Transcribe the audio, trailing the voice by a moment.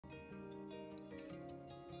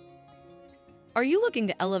Are you looking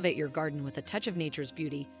to elevate your garden with a touch of nature's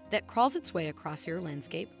beauty that crawls its way across your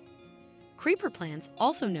landscape? Creeper plants,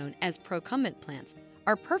 also known as procumbent plants,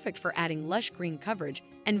 are perfect for adding lush green coverage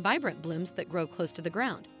and vibrant blooms that grow close to the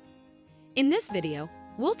ground. In this video,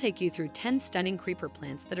 we'll take you through 10 stunning creeper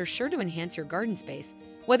plants that are sure to enhance your garden space,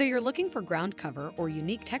 whether you're looking for ground cover or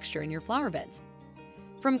unique texture in your flower beds.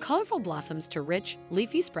 From colorful blossoms to rich,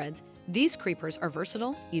 leafy spreads, these creepers are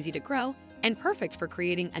versatile, easy to grow, and perfect for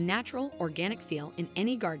creating a natural, organic feel in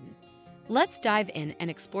any garden. Let's dive in and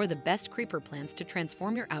explore the best creeper plants to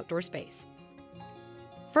transform your outdoor space.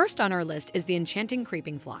 First on our list is the enchanting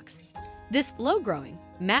creeping phlox. This low-growing,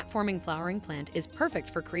 mat-forming flowering plant is perfect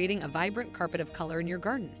for creating a vibrant carpet of color in your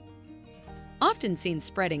garden. Often seen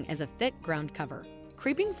spreading as a thick ground cover,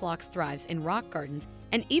 creeping phlox thrives in rock gardens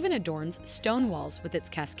and even adorns stone walls with its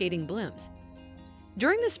cascading blooms.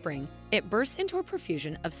 During the spring, it bursts into a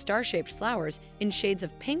profusion of star-shaped flowers in shades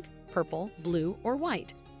of pink, purple, blue, or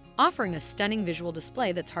white, offering a stunning visual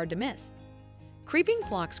display that's hard to miss. Creeping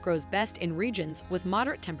phlox grows best in regions with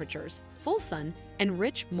moderate temperatures, full sun, and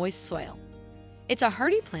rich, moist soil. It's a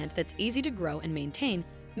hardy plant that's easy to grow and maintain,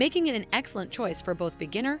 making it an excellent choice for both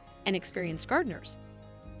beginner and experienced gardeners.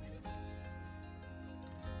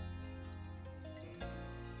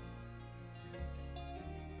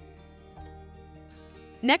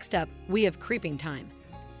 Next up, we have creeping thyme,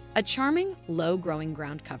 a charming, low-growing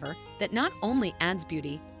ground cover that not only adds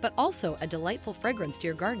beauty, but also a delightful fragrance to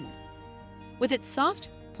your garden. With its soft,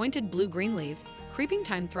 pointed blue-green leaves, creeping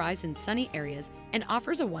thyme thrives in sunny areas and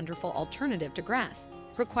offers a wonderful alternative to grass,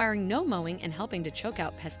 requiring no mowing and helping to choke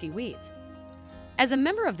out pesky weeds. As a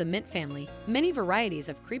member of the mint family, many varieties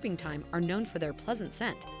of creeping thyme are known for their pleasant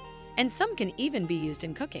scent, and some can even be used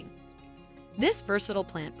in cooking. This versatile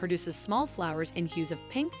plant produces small flowers in hues of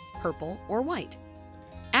pink, purple, or white,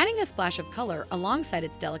 adding a splash of color alongside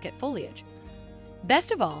its delicate foliage.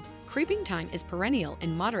 Best of all, creeping thyme is perennial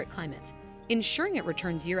in moderate climates, ensuring it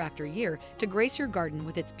returns year after year to grace your garden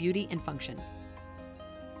with its beauty and function.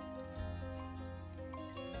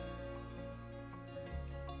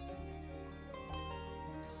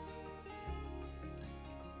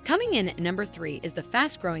 Coming in at number 3 is the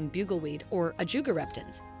fast-growing bugleweed or Ajuga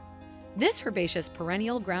reptans. This herbaceous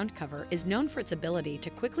perennial ground cover is known for its ability to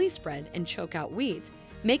quickly spread and choke out weeds,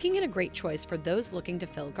 making it a great choice for those looking to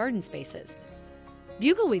fill garden spaces.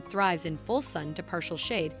 Bugleweed thrives in full sun to partial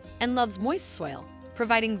shade and loves moist soil,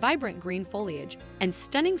 providing vibrant green foliage and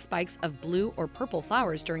stunning spikes of blue or purple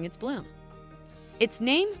flowers during its bloom. Its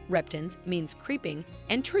name, reptans, means creeping,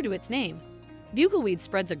 and true to its name, bugleweed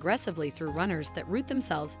spreads aggressively through runners that root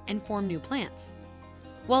themselves and form new plants.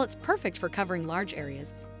 While it's perfect for covering large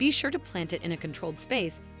areas, be sure to plant it in a controlled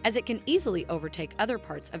space as it can easily overtake other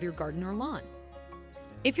parts of your garden or lawn.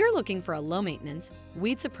 If you're looking for a low-maintenance,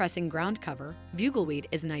 weed-suppressing ground cover, bugleweed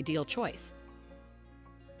is an ideal choice.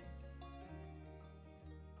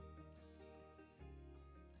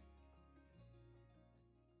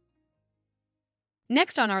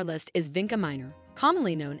 Next on our list is Vinca minor,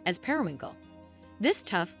 commonly known as periwinkle. This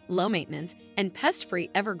tough, low-maintenance, and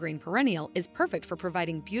pest-free evergreen perennial is perfect for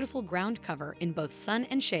providing beautiful ground cover in both sun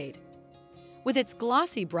and shade. With its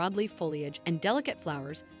glossy broadleaf foliage and delicate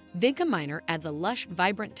flowers, Vinca minor adds a lush,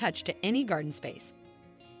 vibrant touch to any garden space.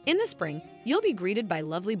 In the spring, you'll be greeted by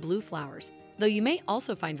lovely blue flowers, though you may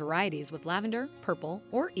also find varieties with lavender, purple,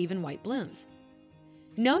 or even white blooms.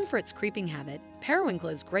 Known for its creeping habit, periwinkle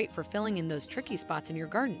is great for filling in those tricky spots in your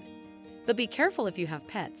garden. But be careful if you have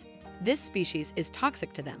pets. This species is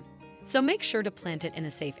toxic to them, so make sure to plant it in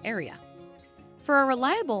a safe area. For a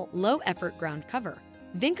reliable, low-effort ground cover,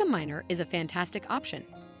 Vinca minor is a fantastic option.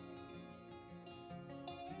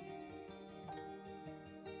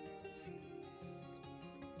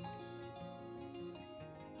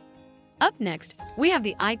 Up next, we have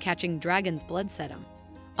the eye-catching dragon's blood sedum,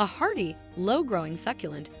 a hardy, low-growing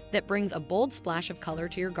succulent that brings a bold splash of color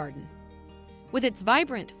to your garden. With its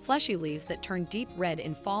vibrant, fleshy leaves that turn deep red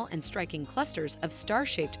in fall and striking clusters of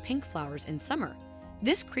star-shaped pink flowers in summer,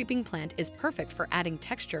 this creeping plant is perfect for adding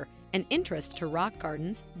texture and interest to rock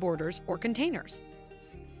gardens, borders, or containers.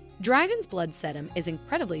 Dragon's blood sedum is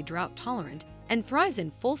incredibly drought-tolerant and thrives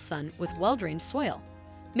in full sun with well-drained soil,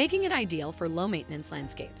 making it ideal for low-maintenance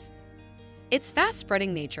landscapes. Its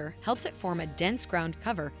fast-spreading nature helps it form a dense ground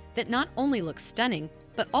cover that not only looks stunning,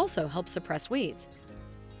 but also helps suppress weeds.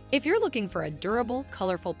 If you're looking for a durable,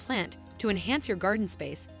 colorful plant to enhance your garden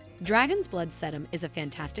space, Dragon's blood sedum is a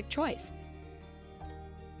fantastic choice.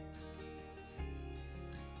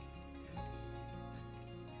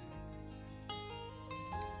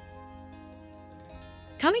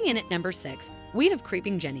 Coming in at number 6, we have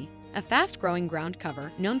Creeping Jenny, a fast-growing ground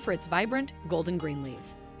cover known for its vibrant golden green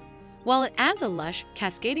leaves. While it adds a lush,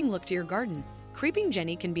 cascading look to your garden, creeping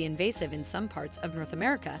jenny can be invasive in some parts of North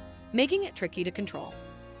America, making it tricky to control.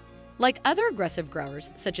 Like other aggressive growers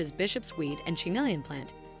such as bishop's weed and chenillion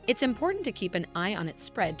plant, it's important to keep an eye on its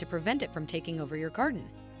spread to prevent it from taking over your garden.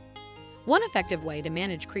 One effective way to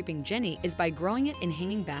manage creeping jenny is by growing it in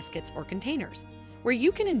hanging baskets or containers, where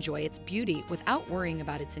you can enjoy its beauty without worrying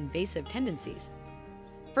about its invasive tendencies.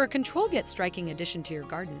 For a controlled yet striking addition to your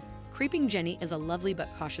garden, creeping jenny is a lovely but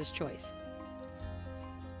cautious choice.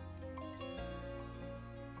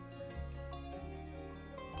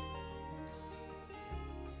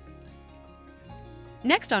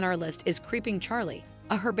 Next on our list is creeping Charlie,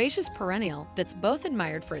 a herbaceous perennial that's both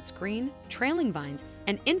admired for its green, trailing vines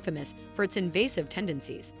and infamous for its invasive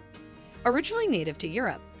tendencies. Originally native to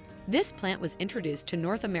Europe, this plant was introduced to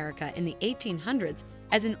North America in the 1800s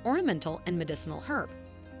as an ornamental and medicinal herb.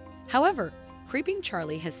 However, creeping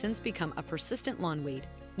Charlie has since become a persistent lawn weed,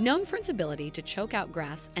 known for its ability to choke out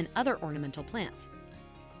grass and other ornamental plants.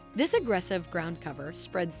 This aggressive ground cover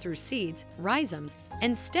spreads through seeds, rhizomes,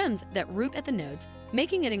 and stems that root at the nodes,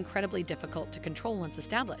 making it incredibly difficult to control once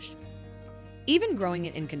established. Even growing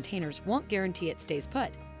it in containers won't guarantee it stays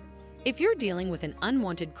put. If you're dealing with an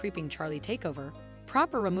unwanted creeping Charlie takeover,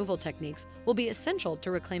 proper removal techniques will be essential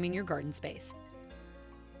to reclaiming your garden space.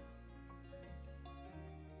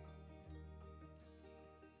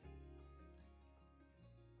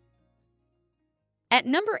 At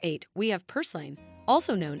number 8, we have purslane,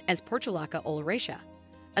 also known as Portulaca oleracea,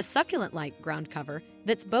 a succulent-like ground cover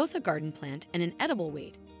that's both a garden plant and an edible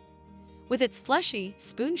weed. With its fleshy,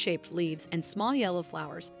 spoon-shaped leaves and small yellow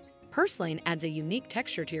flowers, purslane adds a unique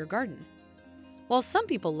texture to your garden. While some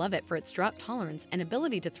people love it for its drought tolerance and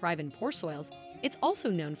ability to thrive in poor soils, it's also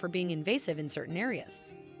known for being invasive in certain areas.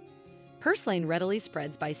 Purslane readily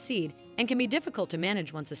spreads by seed and can be difficult to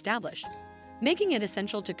manage once established, making it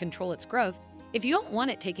essential to control its growth if you don't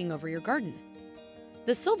want it taking over your garden.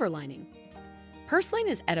 The silver lining. Purslane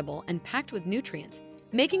is edible and packed with nutrients,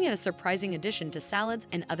 making it a surprising addition to salads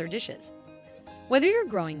and other dishes. Whether you're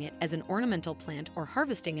growing it as an ornamental plant or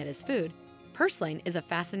harvesting it as food, purslane is a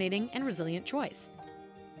fascinating and resilient choice.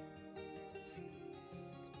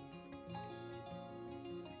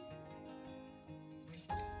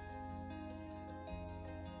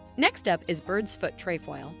 Next up is bird's foot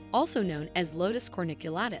trefoil, also known as Lotus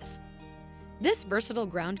corniculatus. This versatile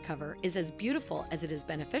ground cover is as beautiful as it is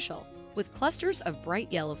beneficial, with clusters of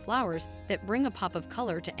bright yellow flowers that bring a pop of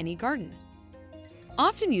color to any garden.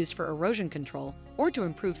 Often used for erosion control or to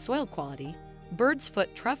improve soil quality, bird's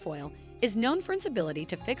foot trefoil is known for its ability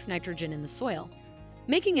to fix nitrogen in the soil,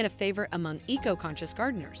 making it a favorite among eco-conscious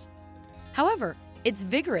gardeners. However, its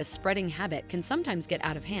vigorous spreading habit can sometimes get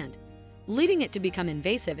out of hand, leading it to become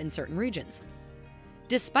invasive in certain regions.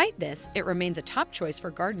 Despite this, it remains a top choice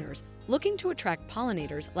for gardeners looking to attract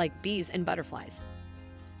pollinators like bees and butterflies.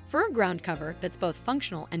 For a ground cover that's both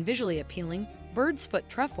functional and visually appealing, bird's foot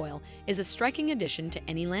trefoil is a striking addition to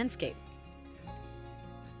any landscape.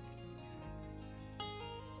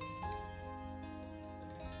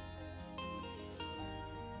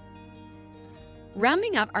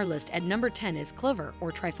 Rounding out our list at number 10 is clover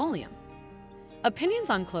or trifolium. Opinions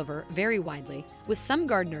on clover vary widely, with some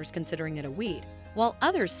gardeners considering it a weed, while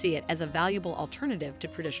others see it as a valuable alternative to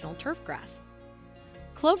traditional turf grass.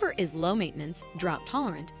 Clover is low maintenance, drought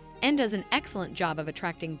tolerant, and does an excellent job of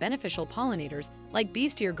attracting beneficial pollinators like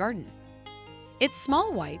bees to your garden. Its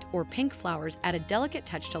small white or pink flowers add a delicate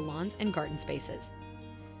touch to lawns and garden spaces.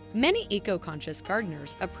 Many eco-conscious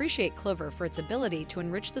gardeners appreciate clover for its ability to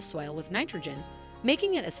enrich the soil with nitrogen,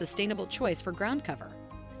 making it a sustainable choice for ground cover.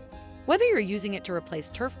 Whether you're using it to replace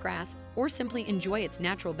turf grass or simply enjoy its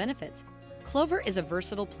natural benefits, clover is a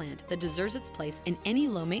versatile plant that deserves its place in any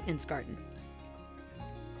low-maintenance garden.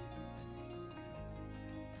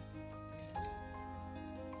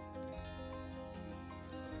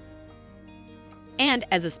 And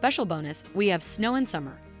as a special bonus, we have snow in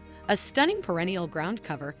summer, a stunning perennial ground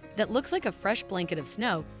cover that looks like a fresh blanket of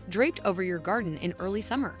snow draped over your garden in early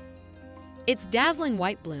summer. Its dazzling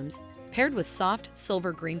white blooms, paired with soft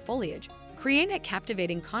silver-green foliage, create a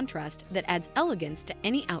captivating contrast that adds elegance to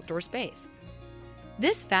any outdoor space.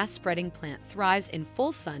 This fast-spreading plant thrives in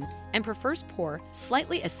full sun and prefers poor,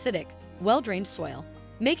 slightly acidic, well-drained soil,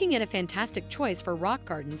 making it a fantastic choice for rock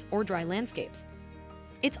gardens or dry landscapes.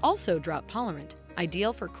 It's also drought-tolerant,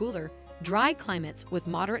 ideal for cooler, dry climates with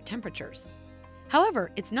moderate temperatures.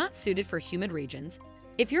 However, it's not suited for humid regions.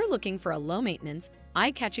 If you're looking for a low-maintenance,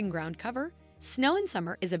 eye-catching ground cover, snow in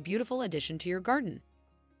summer is a beautiful addition to your garden.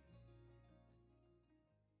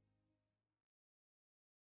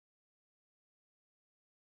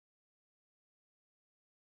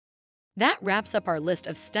 That wraps up our list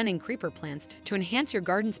of stunning creeper plants to enhance your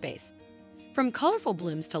garden space. From colorful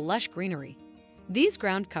blooms to lush greenery, these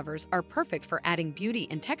ground covers are perfect for adding beauty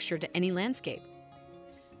and texture to any landscape.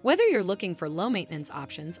 Whether you're looking for low-maintenance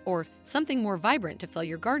options or something more vibrant to fill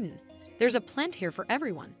your garden, there's a plant here for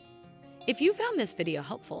everyone. If you found this video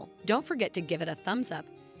helpful, don't forget to give it a thumbs up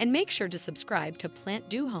and make sure to subscribe to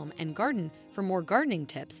PlantDo Home and Garden for more gardening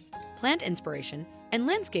tips, plant inspiration, and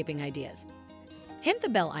landscaping ideas. Hit the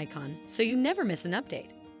bell icon so you never miss an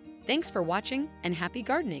update. Thanks for watching and happy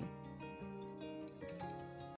gardening!